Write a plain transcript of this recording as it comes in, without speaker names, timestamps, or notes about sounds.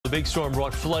Big storm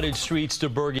brought flooded streets to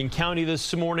Bergen County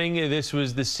this morning. This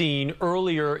was the scene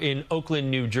earlier in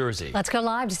Oakland, New Jersey. Let's go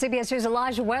live to CBS News'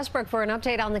 Elijah Westbrook for an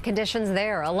update on the conditions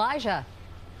there. Elijah.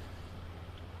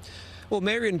 Well,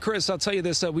 Mary and Chris, I'll tell you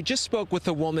this. We just spoke with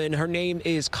a woman. Her name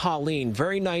is Colleen.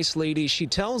 Very nice lady. She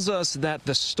tells us that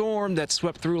the storm that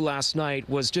swept through last night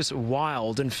was just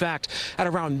wild. In fact, at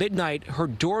around midnight, her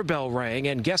doorbell rang,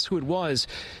 and guess who it was?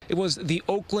 It was the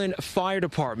Oakland Fire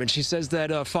Department. She says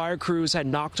that fire crews had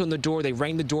knocked on the door. They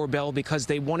rang the doorbell because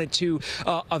they wanted to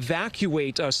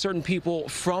evacuate certain people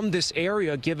from this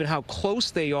area, given how close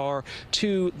they are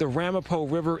to the Ramapo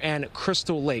River and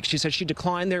Crystal Lake. She said she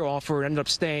declined their offer and ended up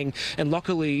staying. And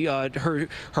luckily, her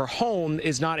home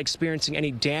is not experiencing any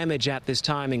damage at this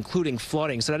time, including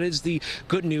flooding. So that is the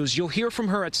good news. You'll hear from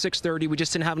her at 6:30. We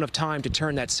just didn't have enough time to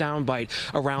turn that soundbite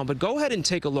around. But go ahead and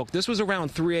take a look. This was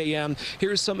around 3 a.m.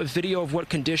 Here's some video of what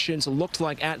conditions looked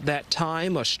like at that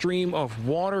time. A stream of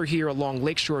water here along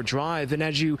Lakeshore Drive. And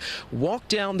as you walk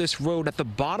down this road at the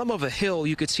bottom of a hill,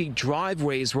 you could see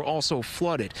driveways were also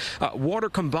flooded. Water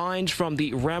combined from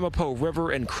the Ramapo River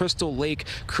and Crystal Lake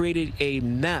created a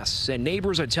mess. And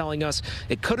neighbors are telling us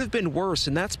it could have been worse,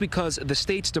 and that's because the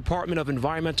state's Department of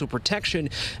Environmental Protection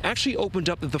actually opened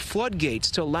up the floodgates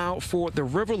to allow for the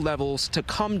river levels to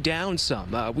come down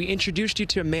some. We introduced you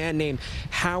to a man named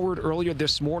Howard earlier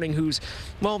this morning who's,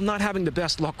 well, not having the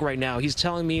best luck right now. He's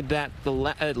telling me that the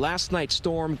last night's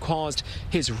storm caused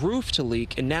his roof to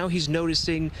leak, and now he's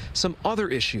noticing some other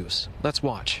issues. Let's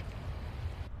watch.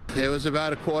 It was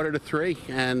about 2:45,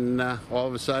 and all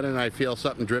of a sudden I feel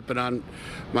something dripping on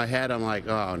my head. I'm like,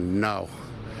 oh no.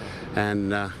 And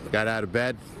got out of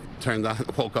bed,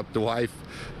 woke up the wife,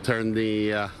 turned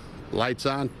the lights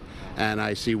on, and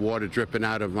I see water dripping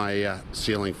out of my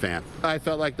ceiling fan. I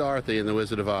felt like Dorothy in The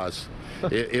Wizard of Oz.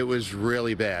 It was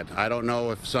really bad. I don't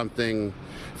know if something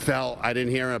fell. I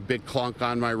didn't hear a big clunk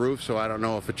on my roof, so I don't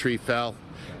know if a tree fell.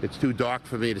 It's too dark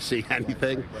for me to see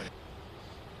anything.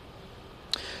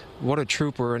 What a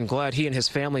trooper, and glad he and his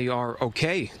family are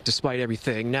okay despite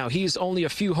everything. Now, he's only a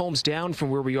few homes down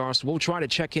from where we are, so we'll try to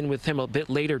check in with him a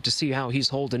bit later to see how he's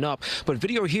holding up. But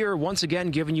video here, once again,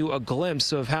 giving you a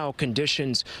glimpse of how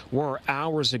conditions were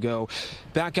hours ago.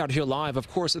 Back out here live, of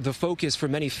course, the focus for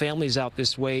many families out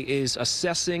this way is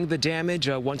assessing the damage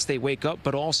once they wake up,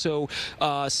 but also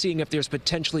seeing if there's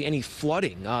potentially any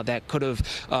flooding that could have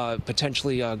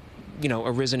potentially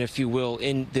arisen, if you will,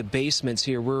 in the basements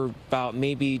here. We're about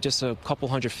maybe just a couple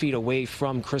hundred feet away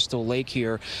from Crystal Lake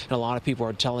here, and a lot of people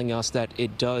are telling us that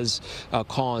it does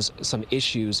cause some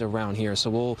issues around here. So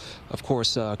we'll, of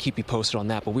course, keep you posted on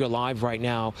that. But we are live right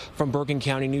now from Bergen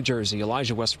County, New Jersey.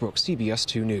 Elijah Westbrook, CBS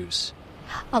 2 News.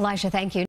 Elijah, thank you.